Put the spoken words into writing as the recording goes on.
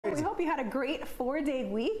Well, we hope you had a great 4-day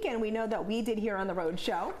week, and we know that we did here on the Rhode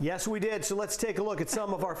Show. Yes, we did. So let's take a look at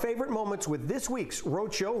some of our favorite moments with this week's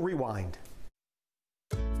Rhode Show Rewind.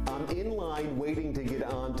 I'm in line waiting to get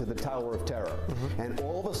on to the Tower of Terror, and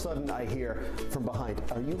all of a sudden I hear from behind,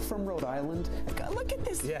 "Are you from Rhode Island?" God, look at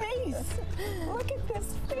this face. Look at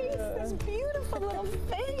this face, this beautiful little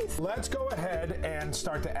face. Let's go ahead and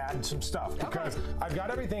start to add some stuff because I've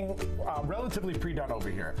got everything relatively pre-done over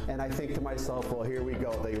here. And I think to myself, well, here we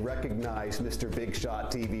go. They recognize Mr. Big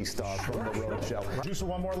Shot TV star from the Rhode Show. Juice,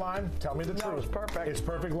 one more line. Tell me the truth. It's perfect. It's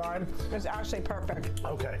perfect line? It's actually perfect.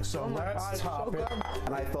 Okay, so let's top it.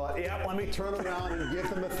 And I thought, yeah, let me turn around and give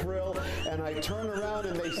them a thrill. And I turned around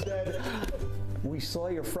and they said, "We saw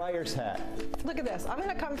your Friar's hat." Look at this. I'm going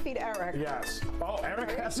to come feed Eric. Yes. Oh,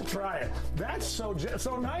 Eric has to try it. That's so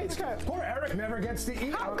nice. Poor Eric never gets to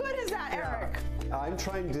eat. How good is that, Eric? I'm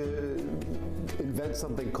trying to invent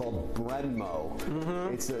something called Brenmo.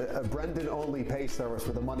 It's a Brendan-only pay service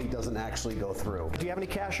where the money doesn't actually go through. Do you have any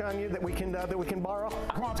cash on you that we can borrow?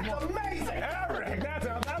 Come on, amazing, Eric.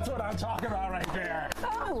 That's what I'm talking about right there.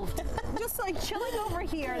 Oh, just like chilling over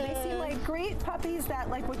here. They seem like great puppies that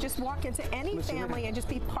would just walk into any family and just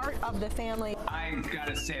be part of the family. I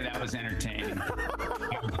gotta say that was entertaining.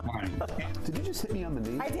 That was fun. Did you just hit me on the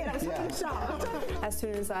knee? I did. I was trying to stop. As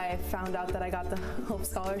soon as I found out that I got the Hope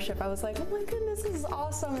Scholarship, I was like, oh my goodness, this is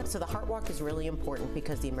awesome. So the Heart Walk is really important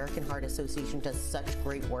because the American Heart Association does such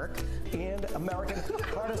great work. And American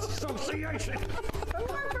Heart Association. For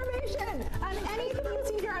more information on anything you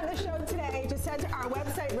see here on the show today, just head to our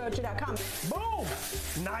website, rhodeshow.com. Boom!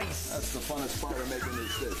 Nice. That's the funnest part of making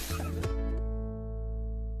these fish.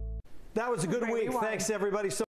 That was a good week. Rewind. Thanks, everybody.